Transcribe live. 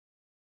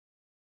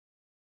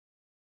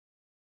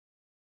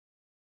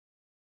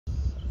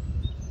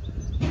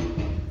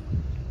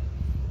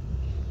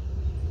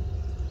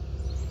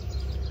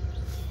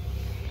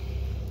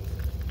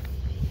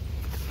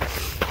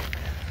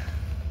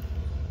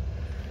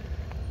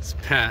This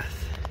path.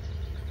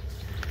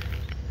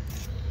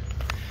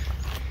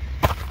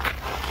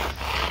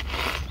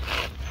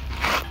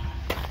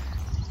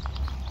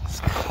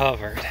 It's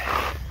covered.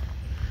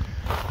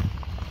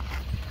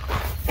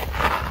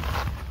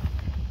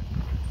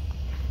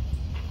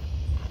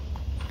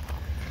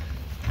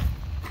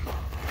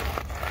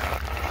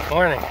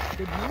 Morning.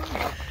 Good morning.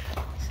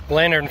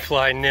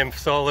 Lanternfly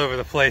nymphs all over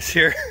the place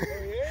here. Oh,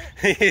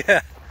 yeah?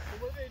 Yeah. So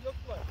what do they look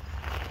like?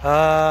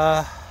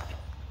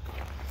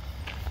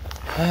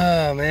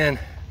 Oh man.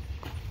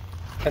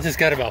 I just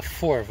got about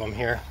 4 of them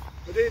here.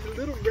 Are they the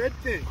little red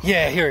things?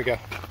 Yeah, here we go.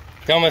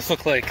 They almost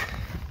look like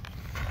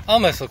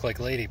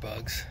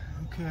ladybugs.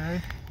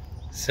 Okay.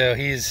 So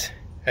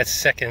that's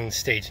second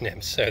stage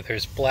nymphs. So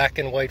there's black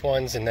and white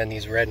ones and then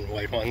these red and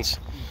white ones.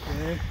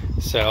 Okay.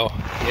 So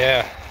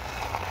yeah.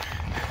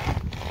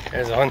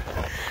 There's one.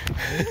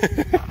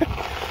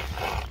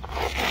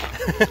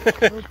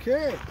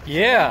 Okay.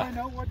 Yeah. Now I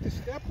know what to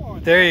step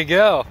on. There you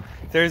go.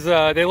 There's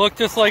they look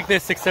just like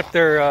this, except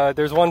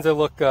there's ones that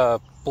look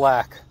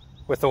black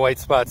with the white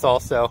spots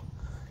also. Okay.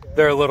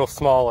 They're a little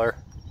smaller.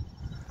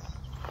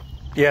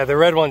 Yeah, the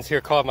red ones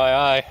here caught my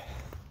eye.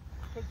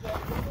 Because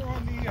over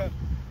on the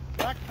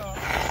blacktop,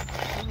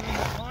 over in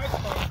my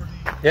property,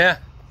 Yeah.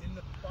 in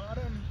the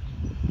bottom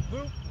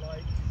loop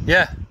light,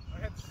 Yeah. I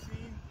had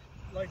seen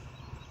like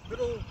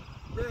little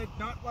red,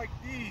 not like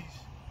these.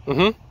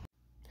 Mm-hmm.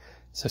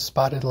 So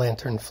spotted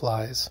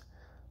lanternflies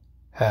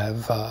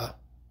have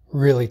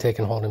really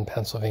taken hold in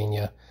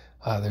Pennsylvania.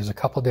 There's a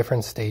couple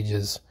different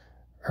stages.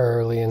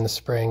 Early in the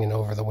spring and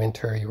over the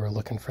winter, you were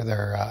looking for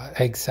their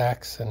egg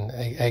sacs and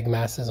egg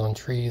masses on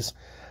trees.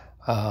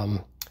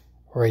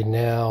 Right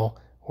now,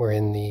 we're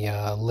in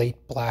the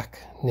late black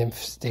nymph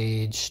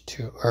stage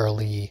to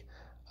early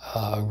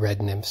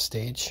red nymph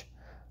stage.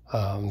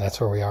 That's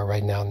where we are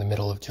right now in the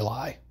middle of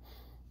July.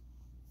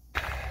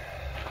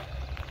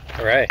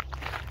 All right,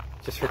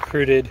 just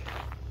recruited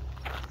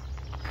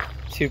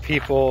 2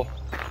 people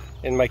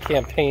in my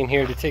campaign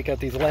here to take out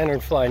these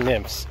lanternfly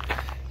nymphs.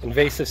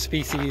 Invasive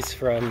species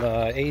from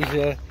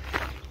Asia.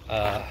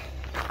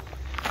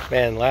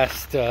 Man,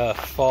 last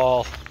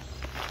fall,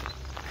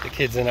 the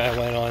kids and I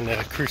went on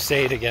a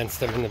crusade against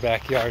them in the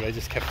backyard. I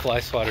just kept fly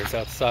swatters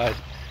outside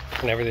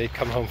whenever they'd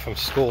come home from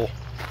school.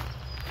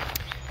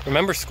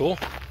 Remember school?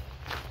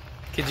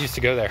 Kids used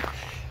to go there.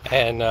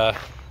 And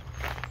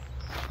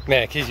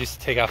man, kids used to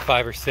take out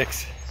 5 or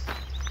 6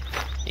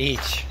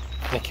 each.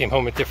 They came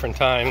home at different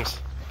times.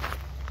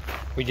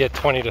 We get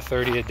 20 to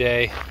 30 a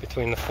day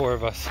between the 4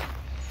 of us.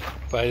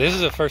 But this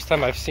is the first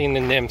time I've seen the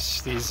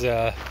nymphs, these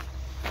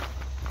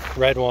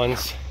red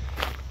ones.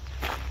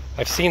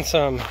 I've seen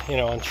some, you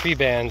know, on tree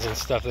bands and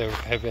stuff that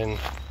have been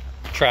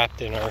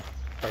trapped and are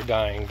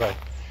dying. But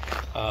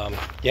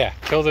yeah,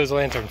 kill those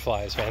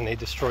lanternflies, man. They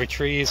destroy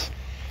trees.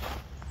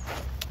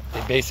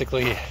 They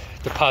basically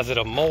deposit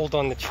a mold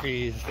on the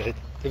trees that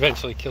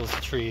eventually kills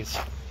the trees.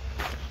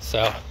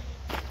 So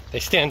they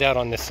stand out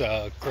on this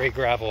gray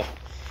gravel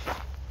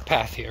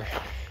path here.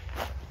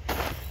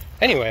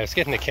 Anyway, I was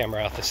getting the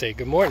camera out to say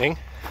good morning.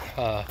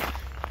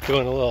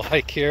 Doing a little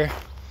hike here.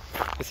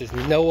 This is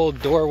Noel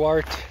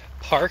Dorwart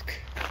Park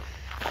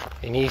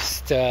in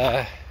East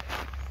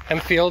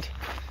Hempfield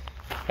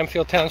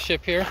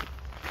Township here.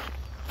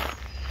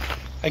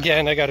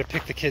 Again, I got to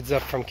pick the kids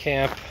up from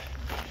camp.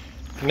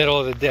 Middle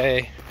of the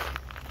day.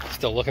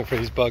 Still looking for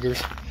these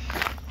buggers.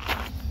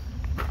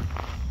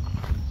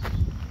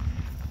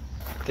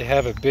 They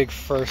have a big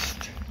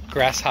first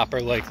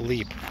grasshopper-like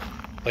leap,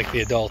 like the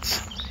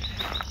adults.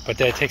 But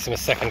then it takes them a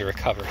second to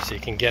recover, so you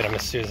can get them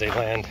as soon as they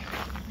land.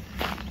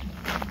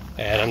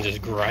 And I'm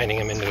just grinding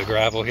them into the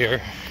gravel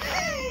here.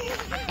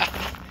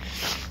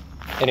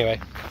 Anyway,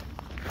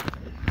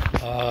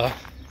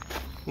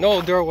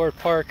 Noel Dorwart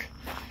Park,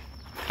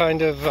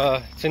 kind of,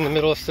 it's in the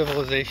middle of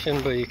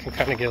civilization, but you can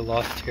kind of get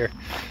lost here.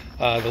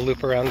 The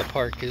loop around the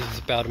park is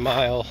about a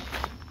mile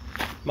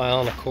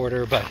and a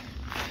quarter, but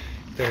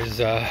there's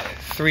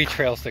 3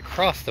 trails that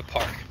cross the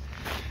park.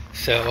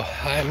 So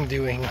I'm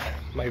doing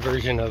my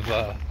version of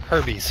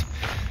Herbie's,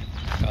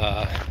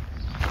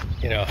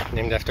 you know,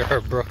 named after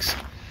Herb Brooks,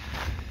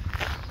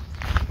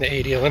 the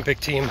 '80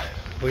 Olympic team.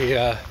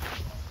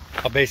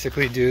 I'll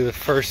basically do the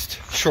first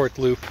short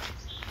loop,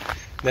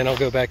 then I'll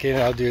go back in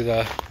and I'll do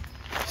the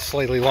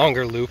slightly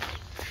longer loop,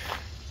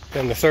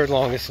 then the 3rd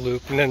longest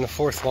loop, and then the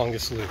 4th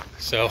longest loop.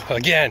 So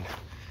again,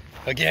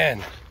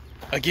 and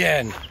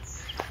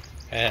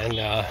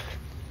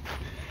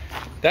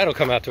that'll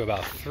come out to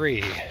about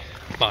 3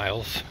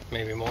 miles,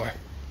 maybe more.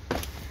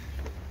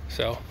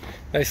 So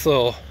nice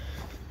little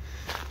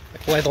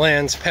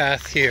wetlands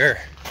path here.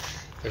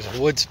 There's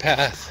a woods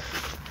path.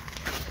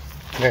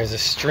 And there's a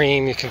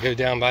stream you can go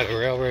down by the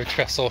railroad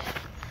trestle.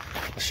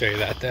 I'll show you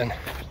that then.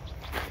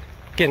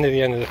 Getting to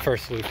the end of the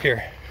first loop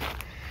here.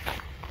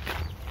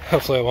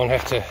 Hopefully I won't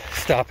have to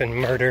stop and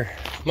murder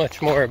much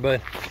more,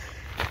 but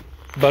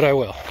I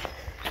will.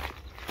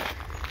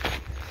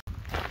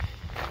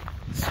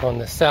 So on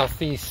the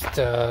southeast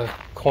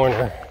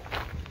corner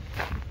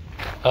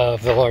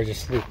of the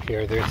largest loop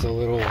here, there's a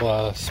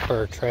little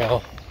spur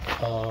trail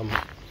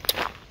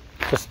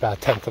just about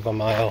a 1/10 of a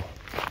mile,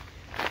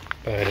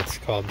 but it's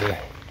called the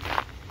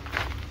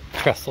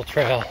Trestle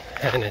Trail,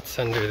 and it's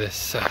under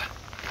this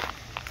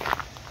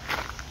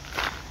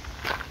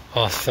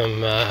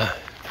awesome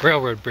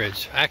railroad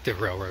bridge, active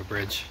railroad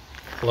bridge.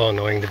 A little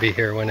annoying to be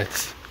here when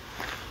it's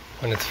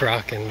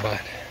rocking,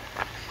 but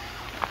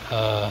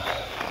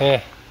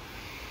yeah.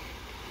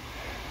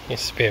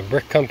 Used to be a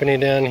brick company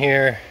down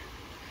here.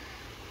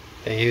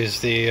 They use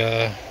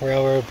the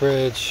railroad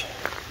bridge.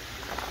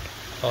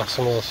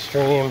 Awesome little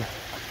stream.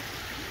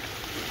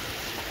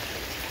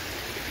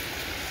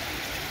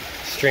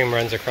 Stream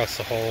runs across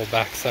the whole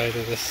backside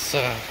of this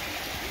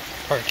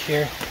park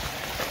here.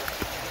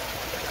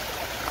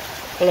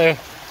 Hello.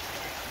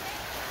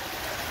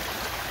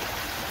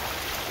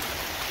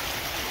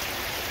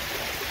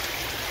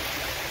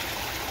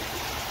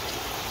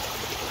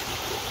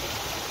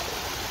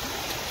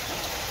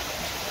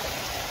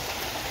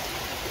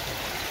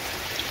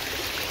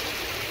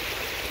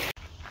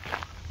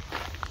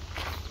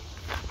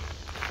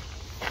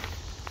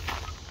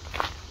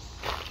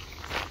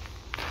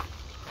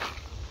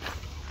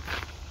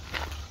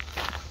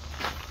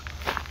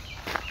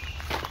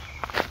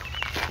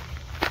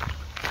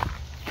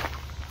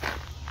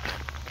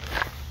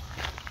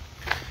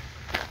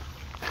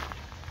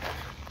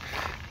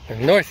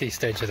 The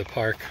northeast edge of the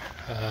park,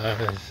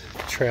 there's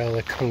a trail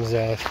that comes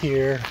out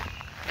here,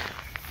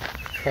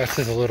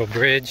 crosses a little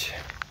bridge,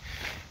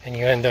 and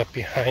you end up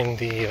behind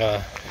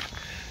the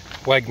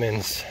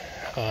Wegmans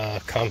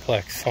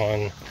complex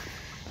on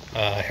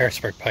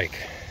Harrisburg Pike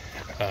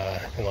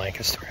in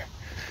Lancaster.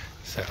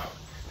 So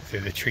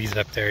through the trees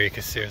up there, you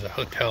can see there's a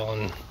hotel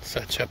and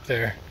such up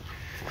there.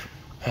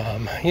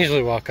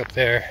 Usually walk up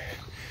there,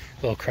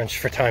 a little crunch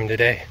for time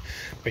today,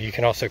 but you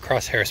can also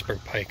cross Harrisburg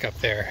Pike up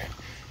there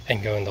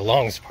and go into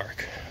Long's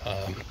Park,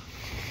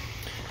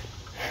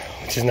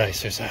 which is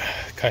nice. There's a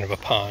kind of a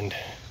pond,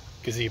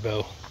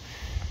 gazebo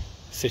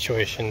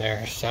situation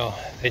there, so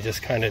they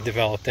just kind of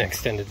developed and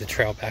extended the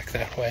trail back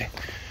that way.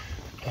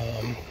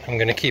 I'm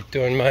gonna keep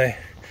doing my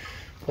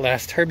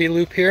last Herbie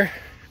loop here,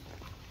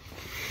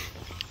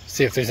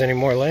 see if there's any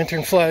more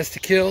lanternflies to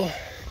kill,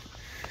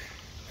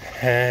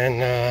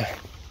 and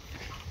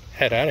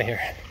head out of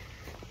here.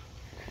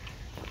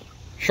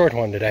 Short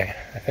one today.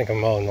 I think I'm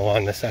mowing the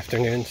lawn this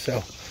afternoon,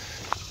 so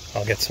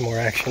I'll get some more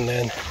action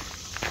then.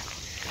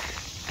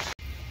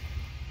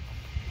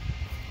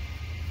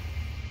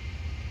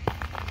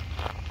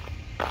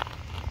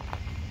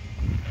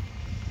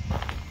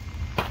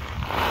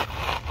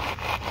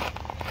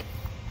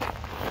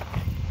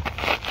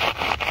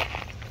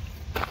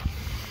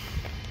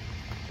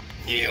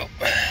 Yep.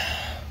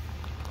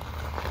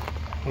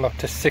 I'm up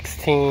to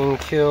 16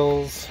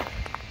 kills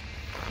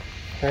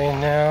right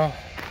now.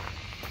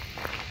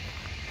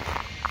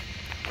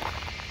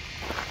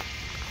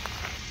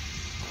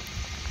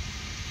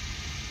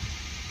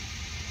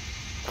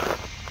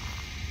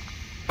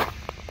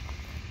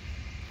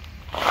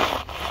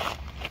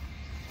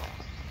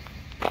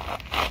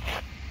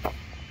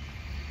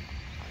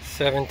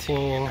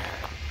 $17.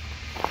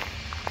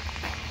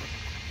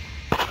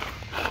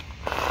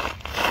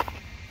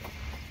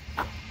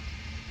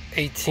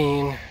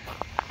 $18.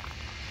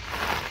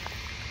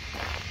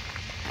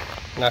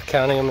 Not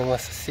counting them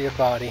unless I see a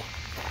body.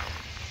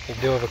 They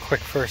do have a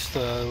quick first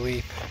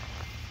leap.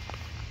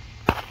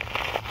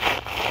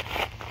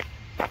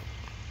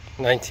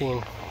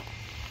 19.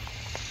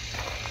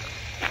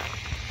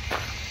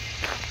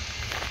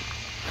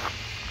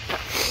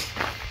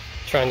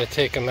 Trying to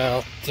take them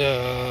out.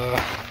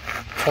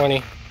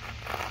 20.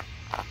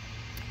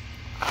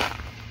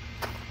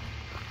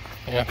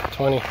 Yeah,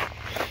 20.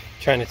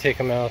 Trying to take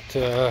them out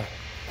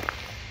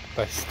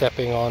by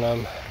stepping on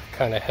them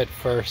kind of head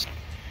first.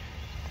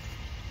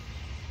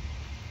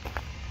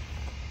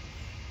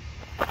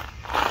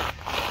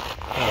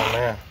 Oh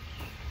man.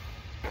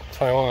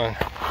 21.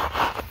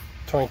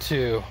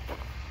 22.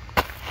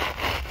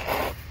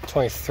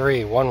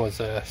 23. One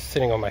was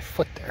sitting on my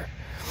foot there.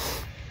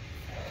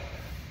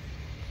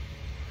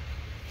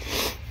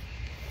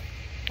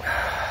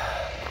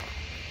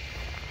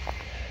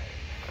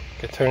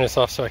 Turn this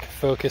off so I can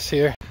focus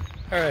here.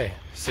 Alright,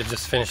 so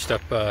just finished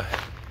up of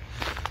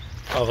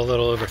a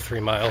little over 3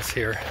 miles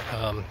here.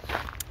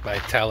 My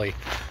tally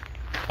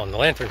on the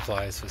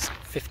Lanternflies was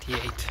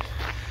 58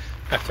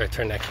 after I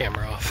turned that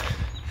camera off.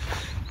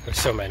 There's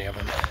so many of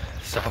them.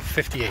 So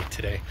 58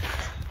 today.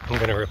 I'm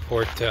going to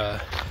report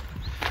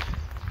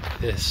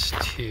this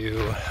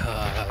to,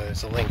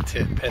 there's a link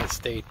to Penn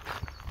State.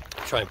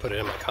 I'll try and put it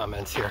in my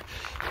comments here.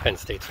 Penn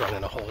State's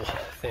running a whole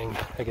thing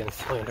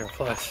against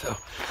Lanternflies, so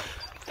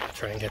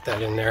try and get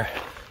that in there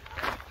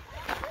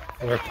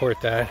and report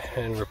that,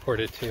 and report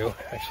it to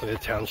actually the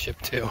township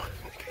too.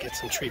 I could get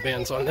some tree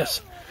bands on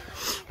this,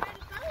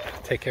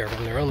 take care of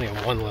them. They're only in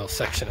one little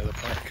section of the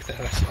park that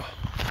I saw.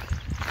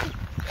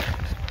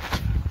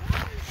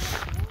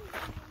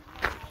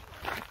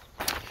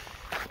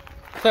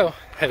 So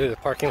head to the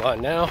parking lot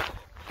now.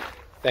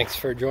 Thanks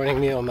for joining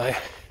me on my,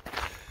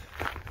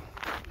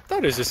 thought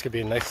thought it was just gonna be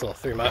a nice little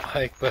 3-mile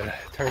hike, but it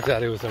turns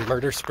out it was a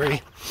murder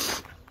spree.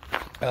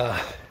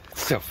 It's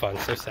so fun,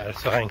 so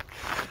satisfying.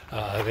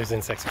 Those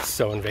insects are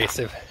so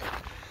invasive.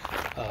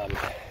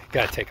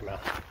 Gotta take them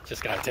out.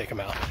 Just gotta take them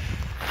out.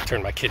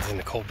 Turn my kids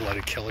into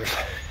cold-blooded killers.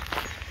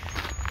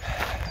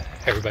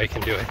 Everybody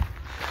can do it.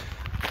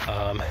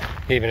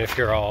 Even if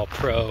you're all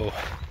pro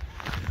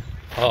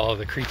all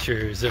the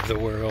creatures of the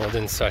world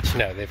and such,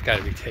 no, they've got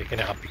to be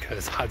taken out,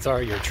 because odds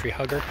are you're a tree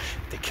hugger.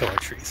 They kill our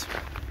trees.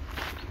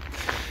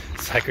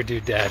 It's Hiker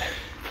Dude Dad.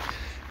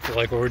 If you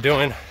like what we're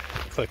doing,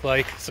 click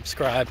like,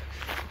 subscribe,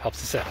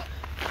 helps us out.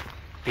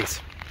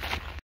 Peace.